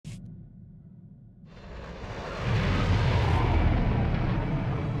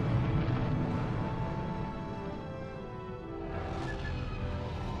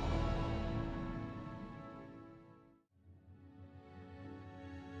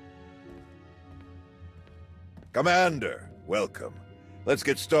Commander, welcome. Let's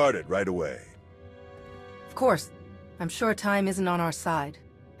get started right away. Of course. I'm sure time isn't on our side.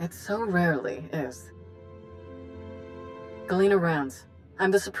 It so rarely is. Galena Rands. I'm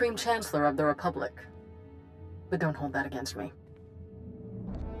the Supreme Chancellor of the Republic. But don't hold that against me.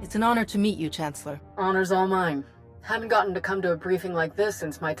 It's an honor to meet you, Chancellor. Honor's all mine. Haven't gotten to come to a briefing like this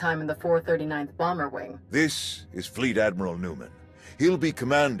since my time in the 439th Bomber Wing. This is Fleet Admiral Newman. He'll be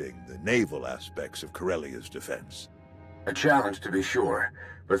commanding the naval aspects of Corellia's defense. A challenge, to be sure,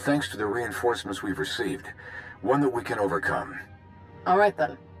 but thanks to the reinforcements we've received, one that we can overcome. All right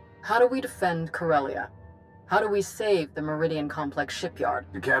then. How do we defend Corellia? How do we save the Meridian Complex shipyard?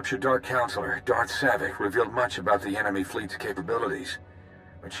 The captured Dark Counselor, Darth Savick, revealed much about the enemy fleet's capabilities.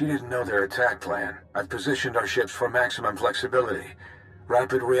 But she didn't know their attack plan. I've positioned our ships for maximum flexibility.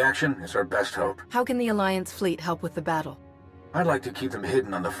 Rapid reaction is our best hope. How can the Alliance fleet help with the battle? I'd like to keep them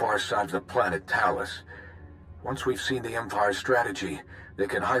hidden on the far side of the planet Talos. Once we've seen the Empire's strategy, they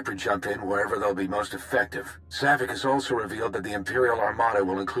can hyper-jump in wherever they'll be most effective. Savick has also revealed that the Imperial Armada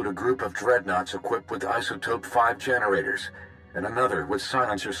will include a group of dreadnoughts equipped with Isotope 5 generators, and another with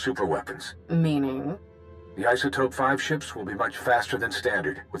silencer superweapons. Meaning? The Isotope 5 ships will be much faster than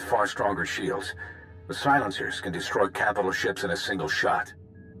standard, with far stronger shields. The silencers can destroy capital ships in a single shot.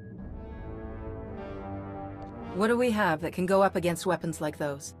 What do we have that can go up against weapons like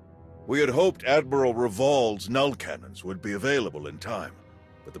those? We had hoped Admiral Revol's null cannons would be available in time,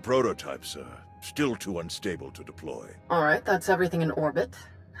 but the prototypes are still too unstable to deploy. All right, that's everything in orbit.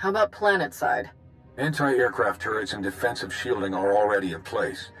 How about planet side? Anti-aircraft turrets and defensive shielding are already in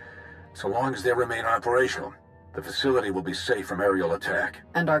place. So long as they remain operational, the facility will be safe from aerial attack.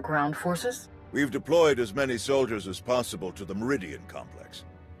 And our ground forces? We've deployed as many soldiers as possible to the Meridian complex,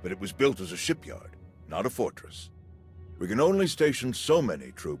 but it was built as a shipyard, not a fortress. We can only station so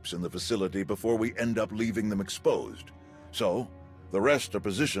many troops in the facility before we end up leaving them exposed. So, the rest are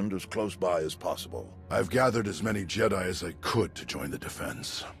positioned as close by as possible. I've gathered as many Jedi as I could to join the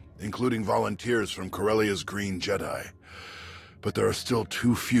defense, including volunteers from Corellia's Green Jedi. But there are still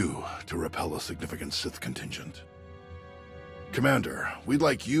too few to repel a significant Sith contingent. Commander, we'd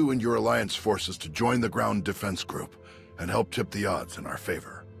like you and your Alliance forces to join the ground defense group and help tip the odds in our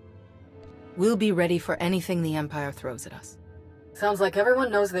favor. We'll be ready for anything the Empire throws at us. Sounds like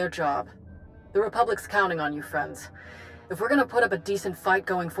everyone knows their job. The Republic's counting on you, friends. If we're gonna put up a decent fight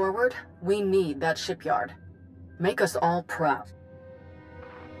going forward, we need that shipyard. Make us all proud.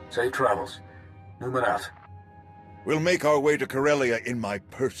 Safe travels. Newman out. We'll make our way to Corellia in my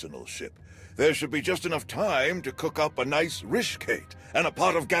personal ship. There should be just enough time to cook up a nice rishkate and a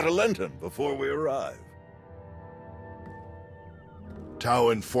pot of Gatalenton before we arrive. Tao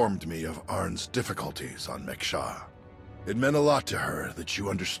informed me of Arn's difficulties on Meksha. It meant a lot to her that you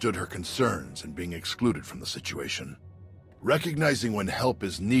understood her concerns in being excluded from the situation. Recognizing when help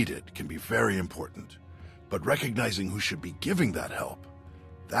is needed can be very important, but recognizing who should be giving that help,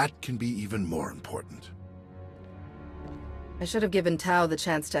 that can be even more important. I should have given Tao the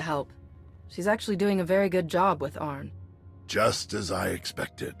chance to help. She's actually doing a very good job with Arn. Just as I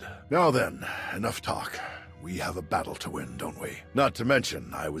expected. Now then, enough talk. We have a battle to win, don't we? Not to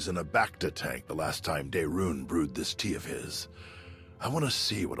mention, I was in a Bacta tank the last time Daerun brewed this tea of his. I want to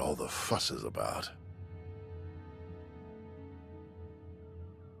see what all the fuss is about.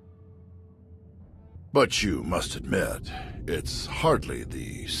 But you must admit, it's hardly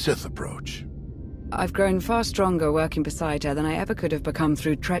the Sith approach. I've grown far stronger working beside her than I ever could have become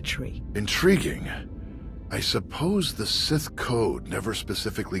through treachery. Intriguing. I suppose the Sith Code never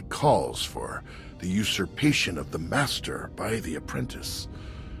specifically calls for the usurpation of the Master by the apprentice.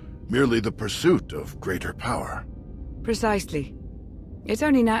 Merely the pursuit of greater power. Precisely. It's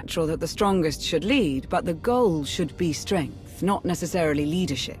only natural that the strongest should lead, but the goal should be strength, not necessarily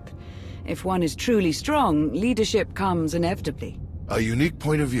leadership. If one is truly strong, leadership comes inevitably. A unique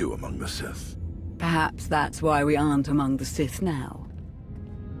point of view among the Sith. Perhaps that's why we aren't among the Sith now.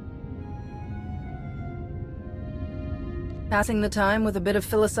 Passing the time with a bit of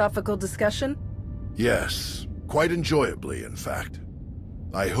philosophical discussion? Yes, quite enjoyably, in fact.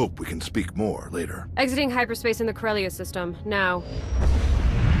 I hope we can speak more later. Exiting hyperspace in the Corellia system, now.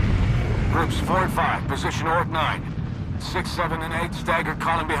 Groups 4 and 5, position Orc 9. 6, 7, and 8 staggered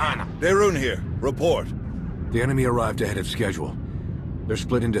column behind them. Daerun here. Report. The enemy arrived ahead of schedule. They're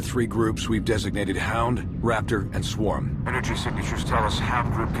split into 3 groups we've designated Hound, Raptor, and Swarm. Energy signatures tell us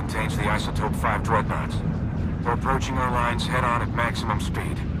Hound group contains the Isotope 5 dreadnoughts. They're approaching our lines head-on at maximum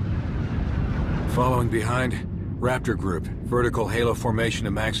speed. Following behind, Raptor group, vertical halo formation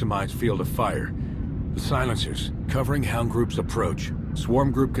to maximize field of fire. The silencers, covering Hound group's approach.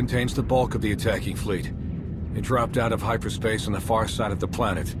 Swarm group contains the bulk of the attacking fleet. It dropped out of hyperspace on the far side of the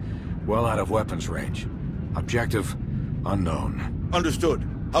planet, well out of weapons range. Objective, unknown. Understood.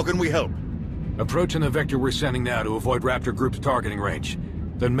 How can we help? Approaching the vector we're sending now to avoid Raptor Group's targeting range.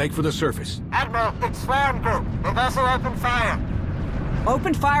 Then make for the surface. Admiral, it's Swarm Group. The vessel opened fire.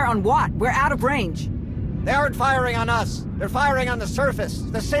 Open fire on what? We're out of range. They aren't firing on us. They're firing on the surface,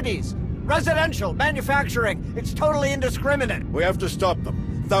 the cities. Residential, manufacturing. It's totally indiscriminate. We have to stop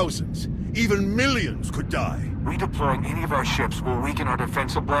them. Thousands, even millions could die. Redeploying any of our ships will weaken our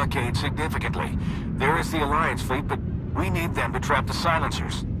defensive blockade significantly. There is the Alliance fleet, but we need them to trap the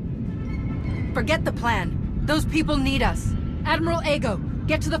silencers. Forget the plan. Those people need us. Admiral Ego,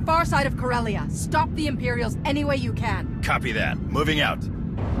 get to the far side of Corellia. Stop the Imperials any way you can. Copy that. Moving out.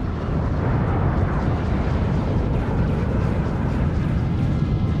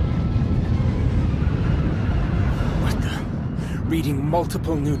 Reading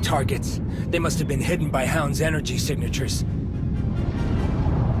multiple new targets. They must have been hidden by Hound's energy signatures.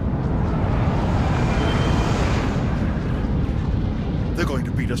 They're going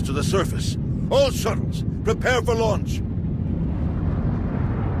to beat us to the surface. All shuttles, prepare for launch.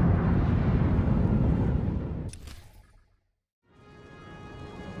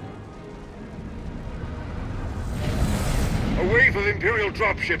 A wave of Imperial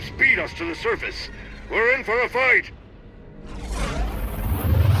dropships beat us to the surface. We're in for a fight.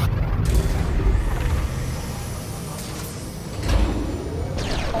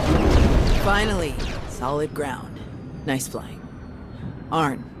 Finally, solid ground. Nice flying.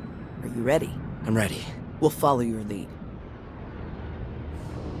 Arn, are you ready? I'm ready. We'll follow your lead.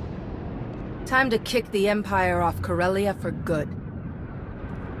 Time to kick the Empire off Corellia for good.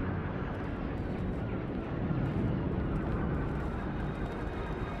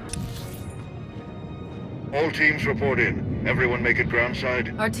 All teams report in. Everyone make it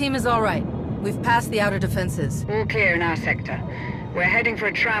groundside. Our team is all right. We've passed the outer defenses. All clear in our sector. We're heading for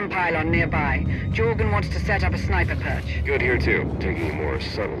a tram pylon nearby. Jorgen wants to set up a sniper perch. Good here too, taking a more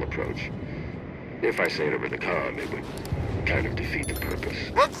subtle approach. If I say it over the comm, it would kind of defeat the purpose.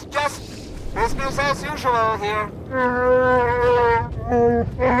 It's just business as usual here.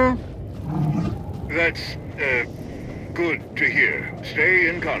 That's, good to hear. Stay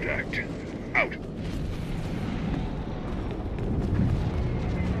in contact. Out.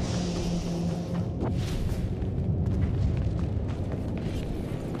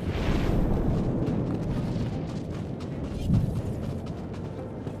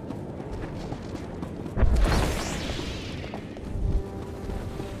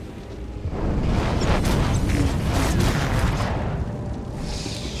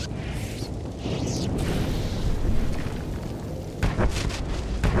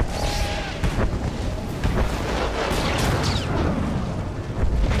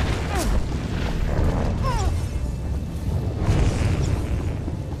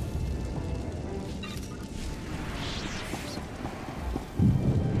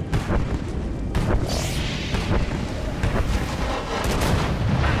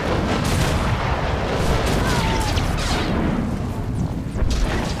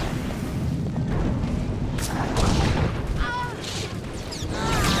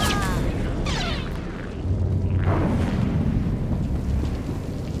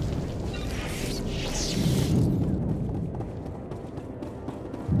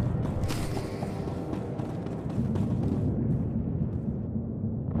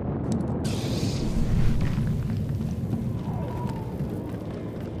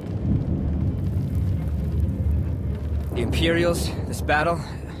 The Imperials, this battle,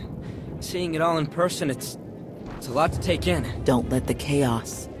 seeing it all in person, it's a lot to take in. Don't let the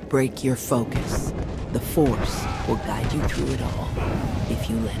chaos break your focus. The Force will guide you through it all, if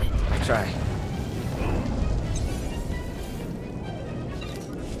you let it. I try.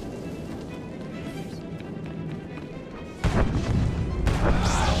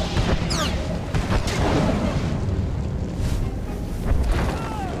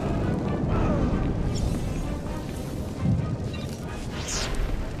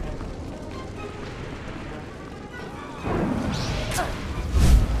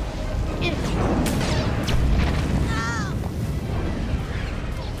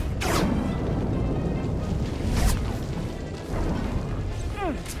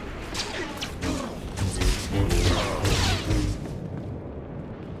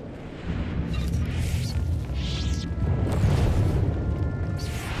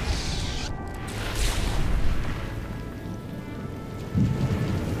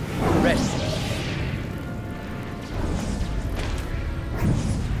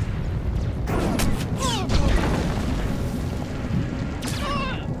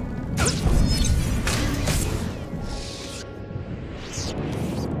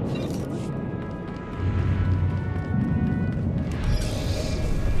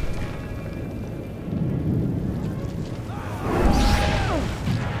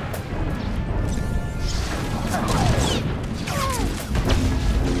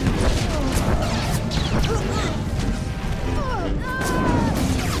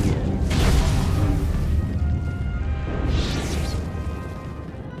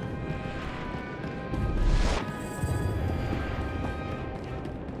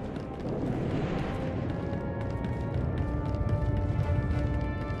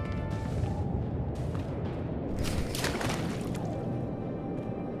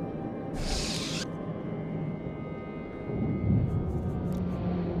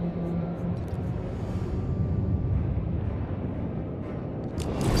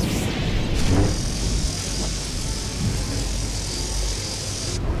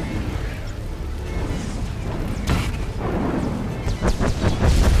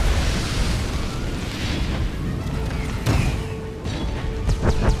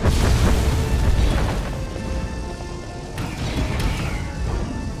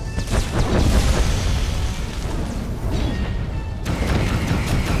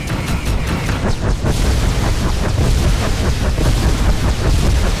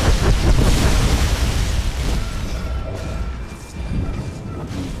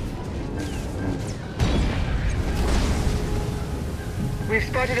 We've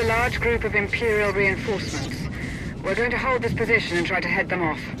spotted a large group of Imperial reinforcements. We're going to hold this position and try to head them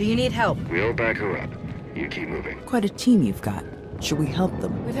off. Do you need help? We'll back her up. You keep moving. Quite a team you've got. Should we help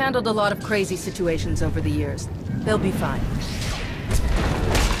them? We've handled a lot of crazy situations over the years. They'll be fine.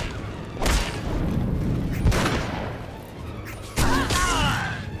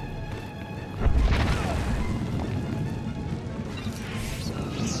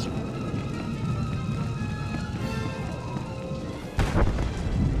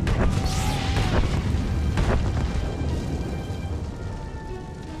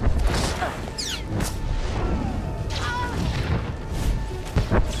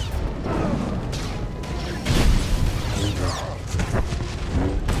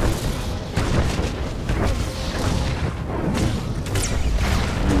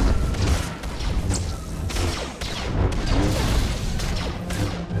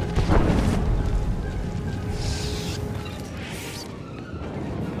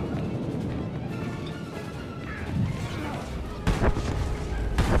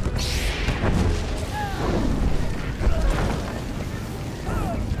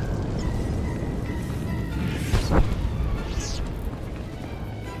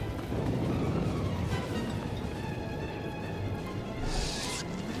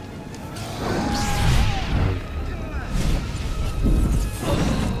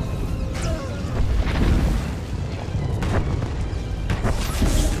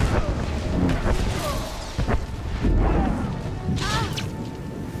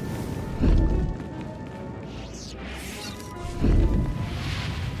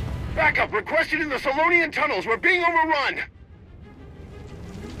 Backup requested in the Solonian tunnels. We're being overrun.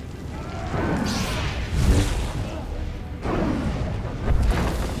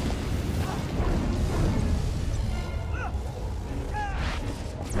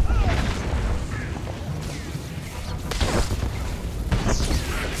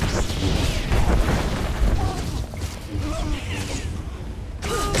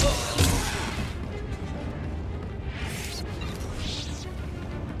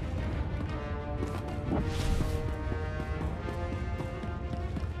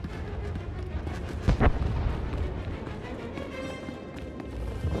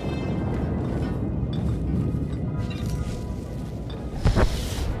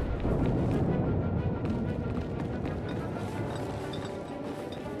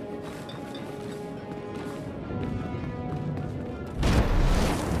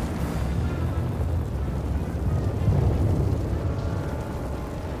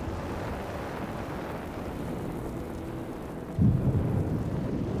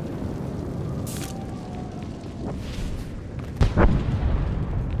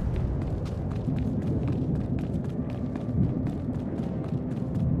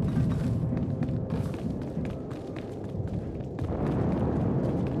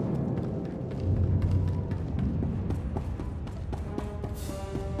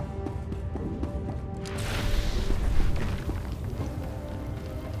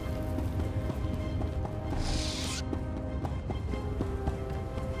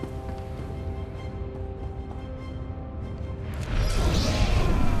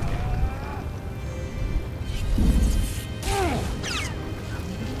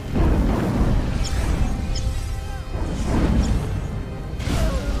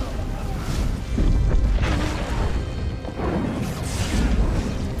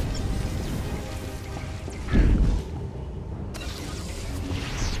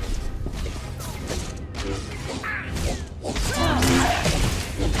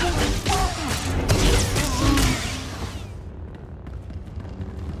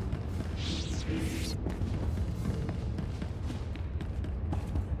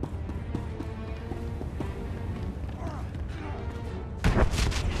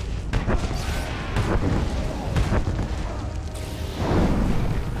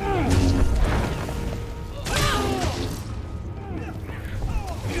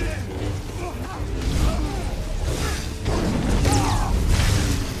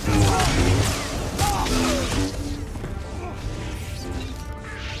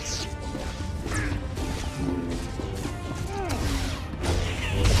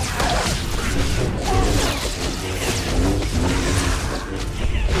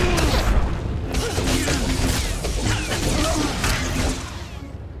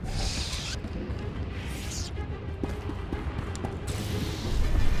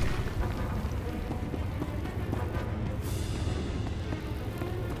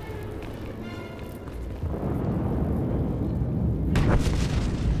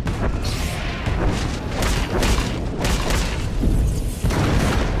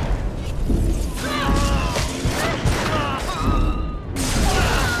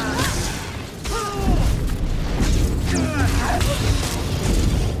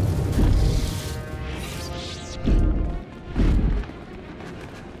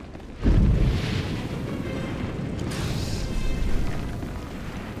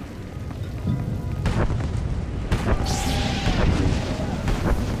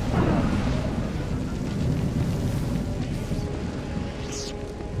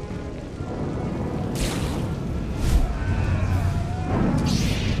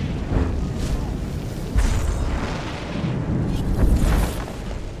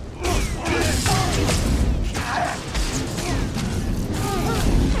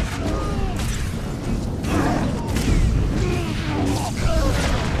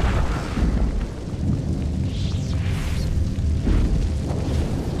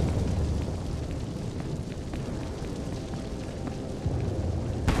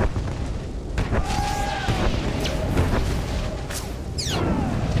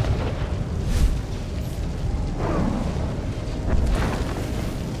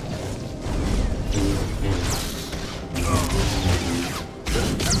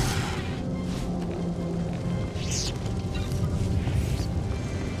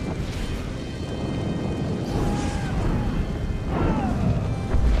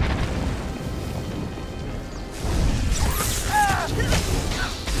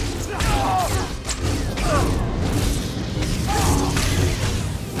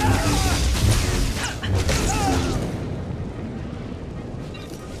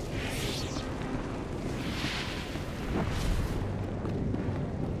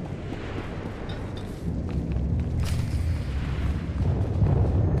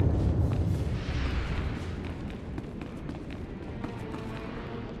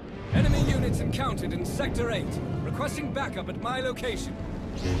 detected in Sector 8. Requesting backup at my location.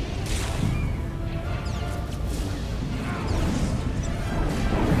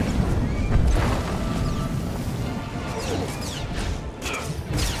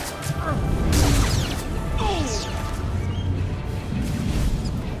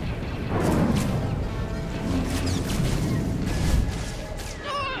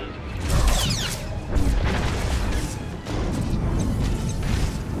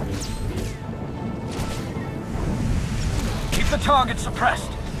 The target suppressed.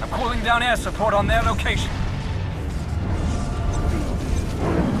 I'm calling down air support on their location.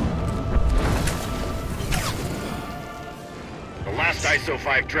 The last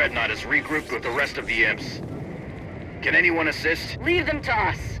ISO-5 Dreadnought is regrouped with the rest of the imps. Can anyone assist? Leave them to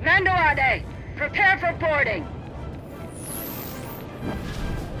us. Mando Ade, prepare for boarding.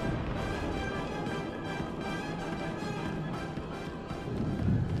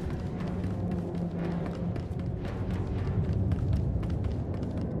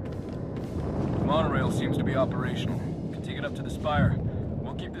 Monorail seems to be operational. Can take it up to the spire.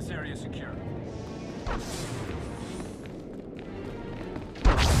 We'll keep this area secure.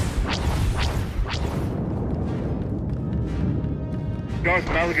 Darth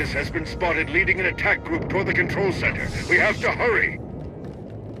Malgus has been spotted leading an attack group toward the control center. We have to hurry!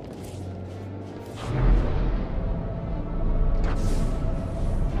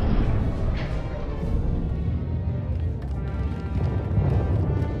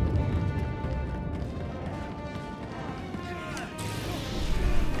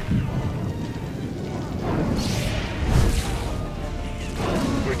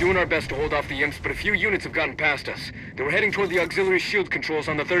 Doing our best to hold off the imps, but a few units have gotten past us. They were heading toward the auxiliary shield controls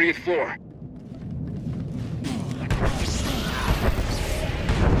on the 30th floor.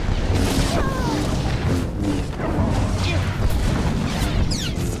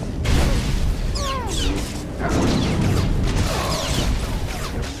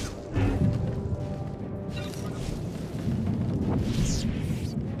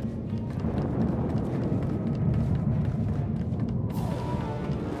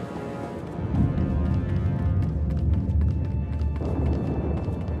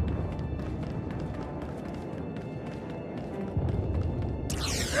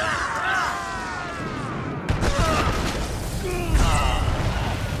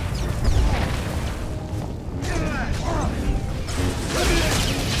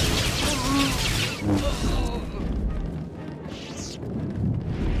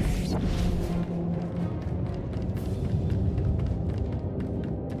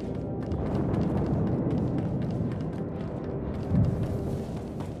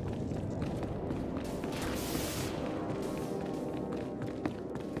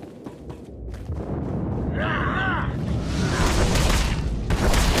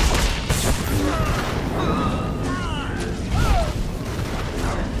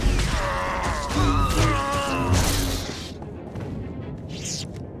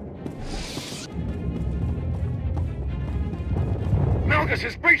 Malgus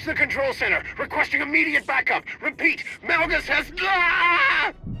has breached the control center, requesting immediate backup. Repeat, Malgus has...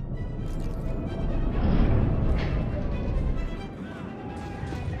 Ah!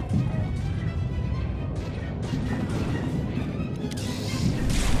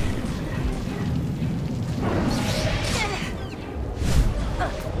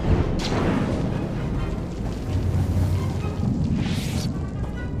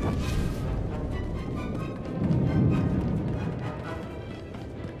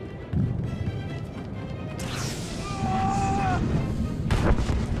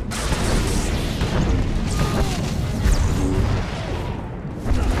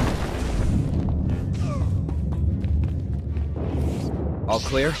 All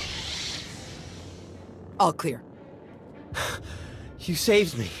clear? All clear. You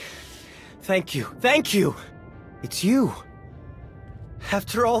saved me. Thank you. Thank you! It's you.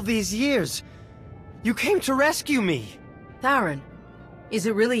 After all these years, you came to rescue me. Theron, is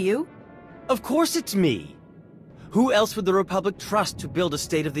it really you? Of course it's me. Who else would the Republic trust to build a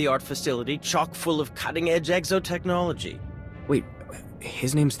state-of-the-art facility chock full of cutting-edge exotechnology? Wait,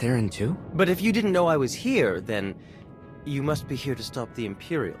 his name's Theron too? But if you didn't know I was here, then you must be here to stop the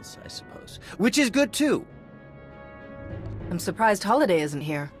Imperials, I suppose. Which is good too. I'm surprised Holiday isn't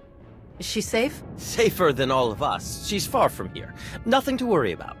here. Is she safe? Safer than all of us. She's far from here. Nothing to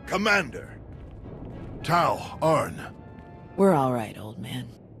worry about. Commander! Tal, Arn. We're all right, old man.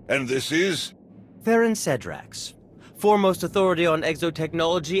 And this is? Theron Cedrax, foremost authority on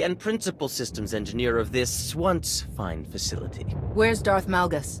exotechnology and principal systems engineer of this once fine facility. Where's Darth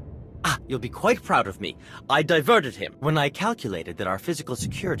Malgus? Ah, you'll be quite proud of me. I diverted him when I calculated that our physical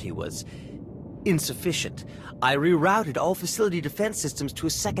security was insufficient. I rerouted all facility defense systems to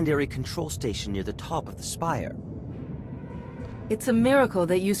a secondary control station near the top of the spire. It's a miracle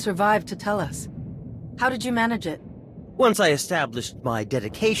that you survived to tell us. How did you manage it? Once I established my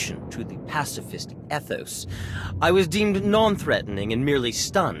dedication to the pacifist ethos, I was deemed non-threatening and merely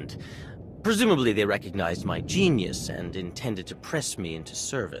stunned. Presumably they recognized my genius and intended to press me into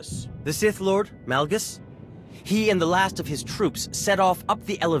service. The Sith Lord, Malgus? He and the last of his troops set off up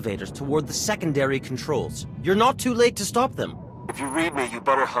the elevators toward the secondary controls. You're not too late to stop them. If you read me, you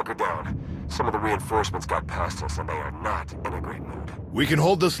better hunker down. Some of the reinforcements got past us, and they are not in a great mood. We can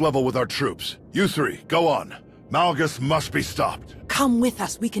hold this level with our troops. You three, go on. Malgus must be stopped. Come with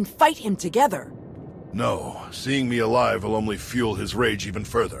us. We can fight him together. No, seeing me alive will only fuel his rage even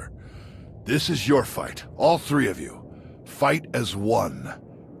further. This is your fight, all three of you. Fight as one,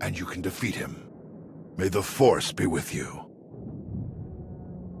 and you can defeat him. May the Force be with you.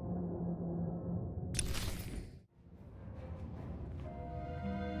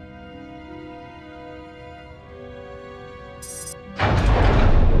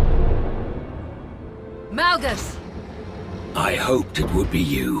 Malgus! I hoped it would be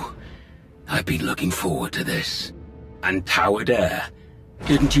you. I've been looking forward to this. And Tower Dare.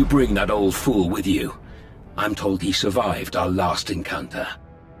 Didn't you bring that old fool with you? I'm told he survived our last encounter.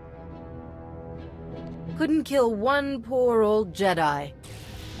 Couldn't kill one poor old Jedi.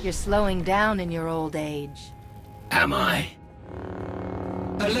 You're slowing down in your old age. Am I?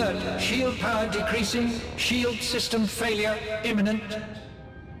 Alert! Shield power decreasing. Shield system failure imminent.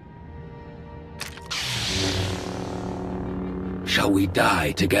 Shall we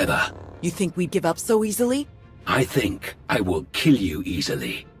die together? You think we'd give up so easily? I think I will kill you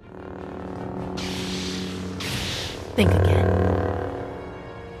easily. Think again.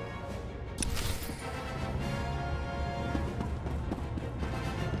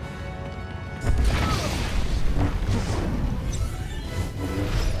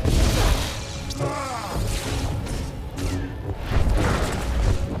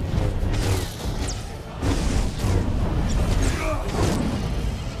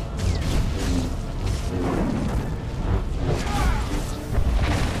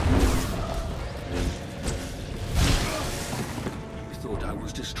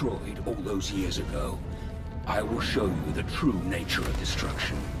 Destroyed all those years ago. I will show you the true nature of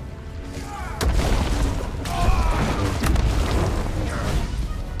destruction.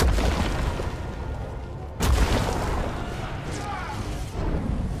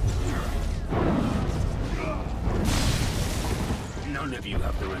 None of you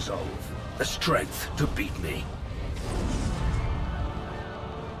have the resolve, the strength to beat me.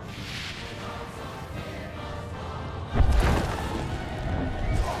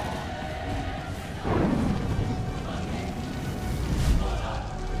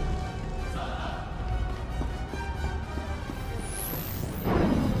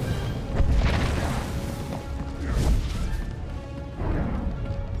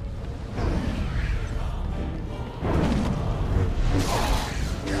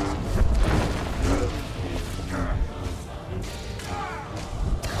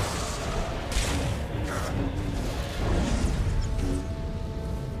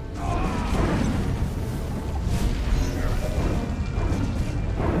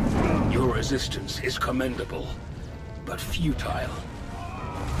 Resistance is commendable, but futile.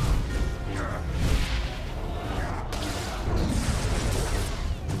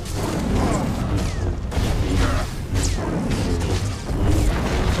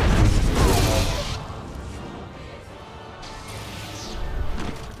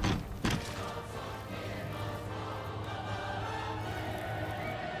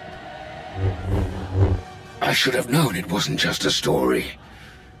 I should have known it wasn't just a story.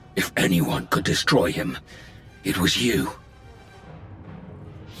 If anyone could destroy him, it was you.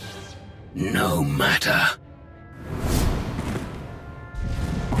 No matter.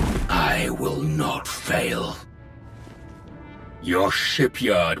 I will not fail. Your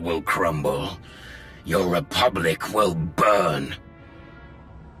shipyard will crumble. Your republic will burn.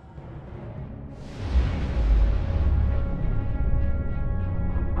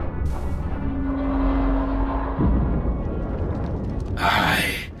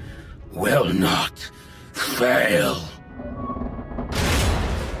 I will not fail.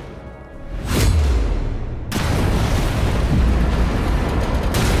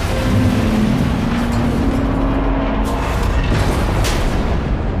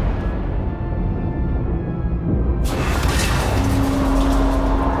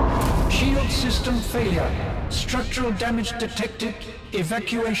 Shield system failure. Structural damage detected.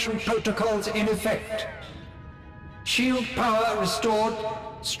 Evacuation protocols in effect. Shield power restored.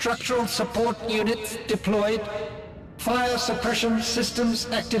 Structural support units deployed. Fire suppression systems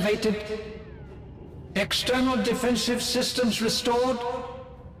activated. External defensive systems restored.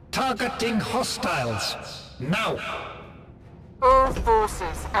 Targeting hostiles. Now! All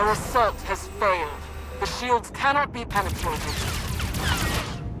forces, our assault has failed. The shields cannot be penetrated.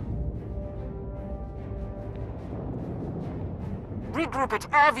 Regroup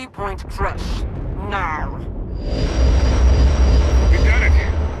at our viewpoint, Crush. Now! We've done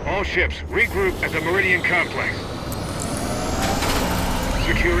it! All ships, regroup at the Meridian complex.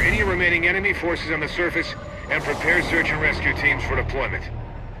 Secure any remaining enemy forces on the surface and prepare search and rescue teams for deployment.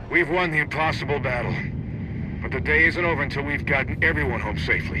 We've won the impossible battle. But the day isn't over until we've gotten everyone home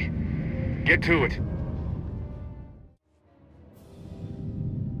safely. Get to it.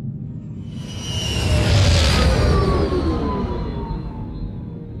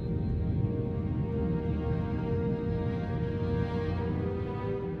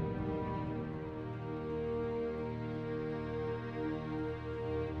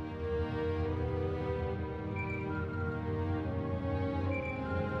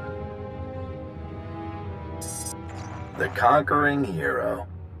 The conquering hero.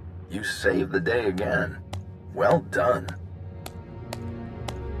 You saved the day again. Well done.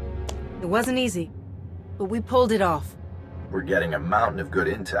 It wasn't easy, but we pulled it off. We're getting a mountain of good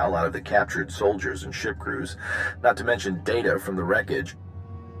intel out of the captured soldiers and ship crews, not to mention data from the wreckage.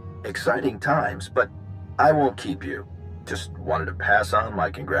 Exciting times, but I won't keep you. Just wanted to pass on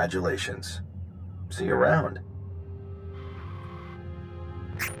my congratulations. See you around.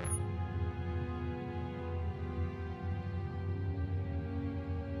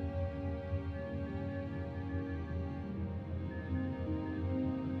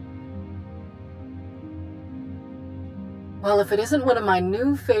 Well, if it isn't one of my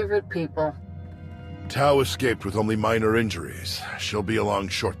new favorite people. Tau escaped with only minor injuries. She'll be along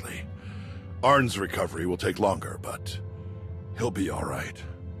shortly. Arn's recovery will take longer, but he'll be all right.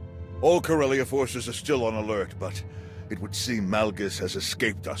 All Corellia forces are still on alert, but it would seem Malgus has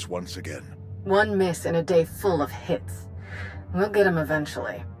escaped us once again. One miss in a day full of hits. We'll get him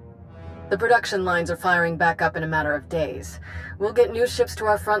eventually. The production lines are firing back up in a matter of days. We'll get new ships to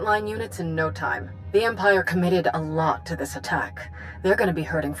our frontline units in no time. The Empire committed a lot to this attack. They're going to be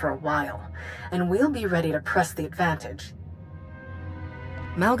hurting for a while, and we'll be ready to press the advantage.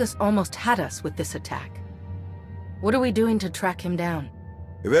 Malgus almost had us with this attack. What are we doing to track him down?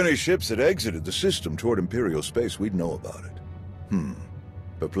 If any ships had exited the system toward Imperial space, we'd know about it.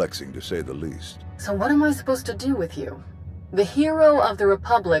 Perplexing to say the least. So what am I supposed to do with you? The hero of the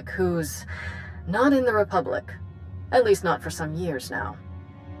Republic who's not in the Republic. At least not for some years now.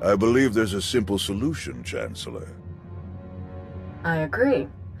 I believe there's a simple solution, Chancellor. I agree.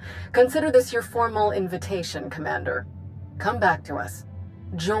 Consider this your formal invitation, Commander. Come back to us.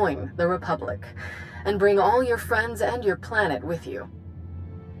 Join the Republic. And bring all your friends and your planet with you.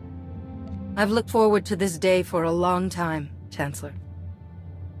 I've looked forward to this day for a long time, Chancellor.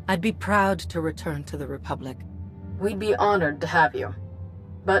 I'd be proud to return to the Republic. We'd be honored to have you.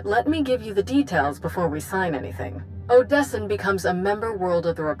 But let me give you the details before we sign anything. Odessan becomes a member world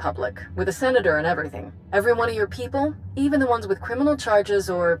of the Republic, with a senator and everything. Every one of your people, even the ones with criminal charges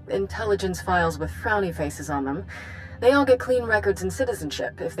or intelligence files with frowny faces on them, they all get clean records and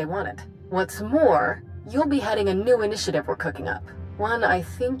citizenship if they want it. What's more, you'll be heading a new initiative we're cooking up. One I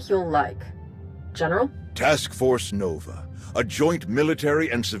think you'll like. General? Task Force Nova. A joint military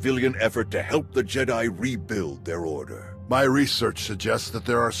and civilian effort to help the Jedi rebuild their order. My research suggests that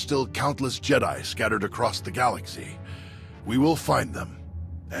there are still countless Jedi scattered across the galaxy. We will find them,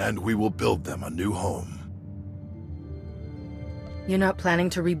 and we will build them a new home. You're not planning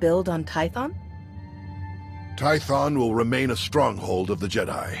to rebuild on Tython? Tython will remain a stronghold of the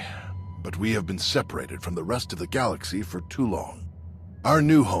Jedi, but we have been separated from the rest of the galaxy for too long. Our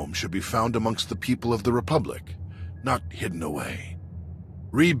new home should be found amongst the people of the Republic, not hidden away.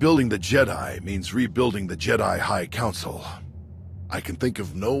 Rebuilding the Jedi means rebuilding the Jedi High Council. I can think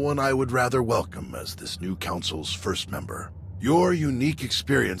of no one I would rather welcome as this new council's first member. Your unique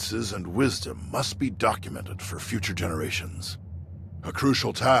experiences and wisdom must be documented for future generations. A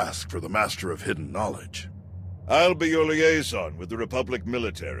crucial task for the Master of Hidden Knowledge. I'll be your liaison with the Republic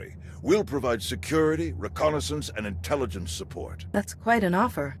military. We'll provide security, reconnaissance, and intelligence support. That's quite an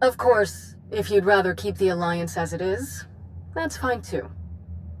offer. Of course, if you'd rather keep the Alliance as it is, that's fine too.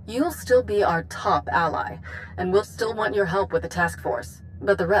 You'll still be our top ally, and we'll still want your help with the task force.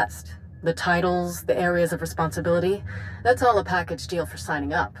 But the rest, the titles, the areas of responsibility, that's all a package deal for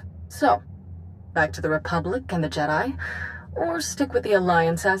signing up. So, back to the Republic and the Jedi, or stick with the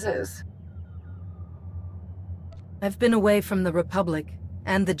Alliance as is. I've been away from the Republic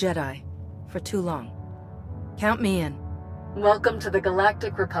and the Jedi for too long. Count me in. Welcome to the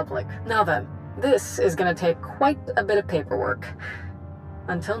Galactic Republic. Now then, this is gonna take quite a bit of paperwork.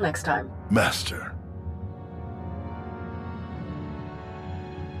 Until next time. Master.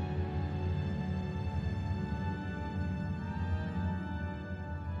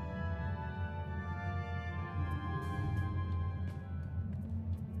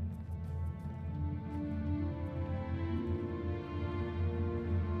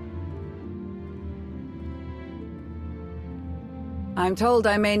 I'm told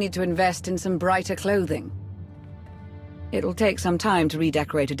I may need to invest in some brighter clothing. It'll take some time to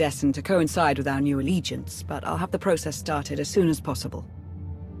redecorate Odessen to coincide with our new allegiance, but I'll have the process started as soon as possible.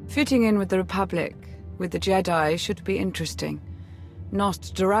 Fitting in with the Republic, with the Jedi, should be interesting.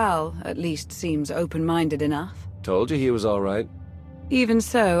 Nost Doral, at least, seems open-minded enough. Told you he was all right. Even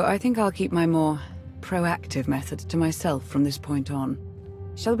so, I think I'll keep my more proactive methods to myself from this point on.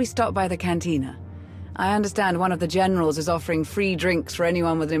 Shall we stop by the cantina? I understand one of the generals is offering free drinks for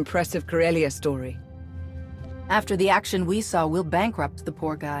anyone with an impressive Corellia story. After the action we saw, we'll bankrupt the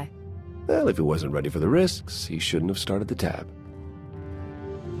poor guy. Well, if he wasn't ready for the risks, he shouldn't have started the tab.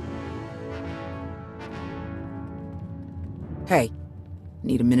 Hey,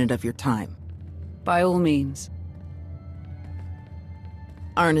 need a minute of your time. By all means.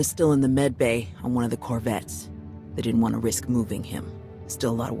 Arn is still in the med bay on one of the corvettes. They didn't want to risk moving him.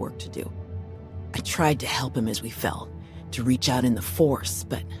 Still a lot of work to do. I tried to help him as we fell, to reach out in the Force,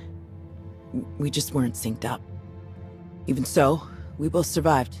 but we just weren't synced up. Even so, we both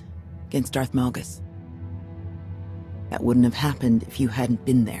survived against Darth Malgus. That wouldn't have happened if you hadn't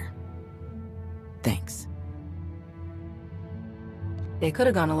been there. Thanks. It could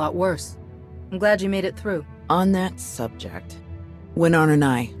have gone a lot worse. I'm glad you made it through. On that subject, when Arn and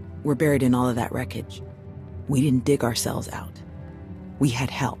I were buried in all of that wreckage, we didn't dig ourselves out. We had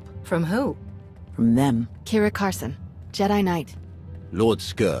help. From who? From them. Kira Carson, Jedi Knight. Lord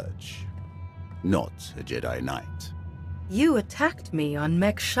Scourge, not a Jedi Knight. You attacked me on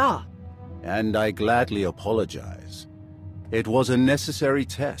Mek Shah. And I gladly apologize. It was a necessary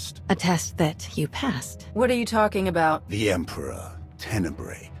test. A test that you passed. What are you talking about? The Emperor,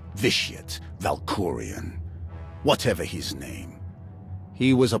 Tenebrae, Vitiate, Valkorion, whatever his name.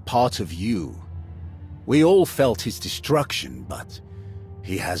 He was a part of you. We all felt his destruction, but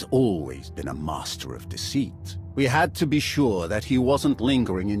he has always been a master of deceit. We had to be sure that he wasn't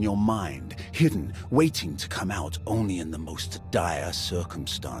lingering in your mind, hidden, waiting to come out only in the most dire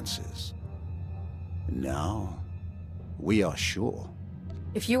circumstances. Now, we are sure.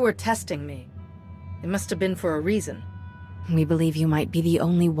 If you were testing me, it must have been for a reason. We believe you might be the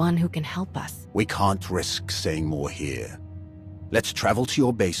only one who can help us. We can't risk saying more here. Let's travel to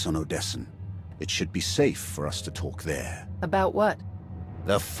your base on Odessen. It should be safe for us to talk there. About what?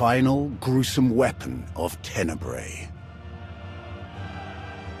 The final gruesome weapon of Tenebrae.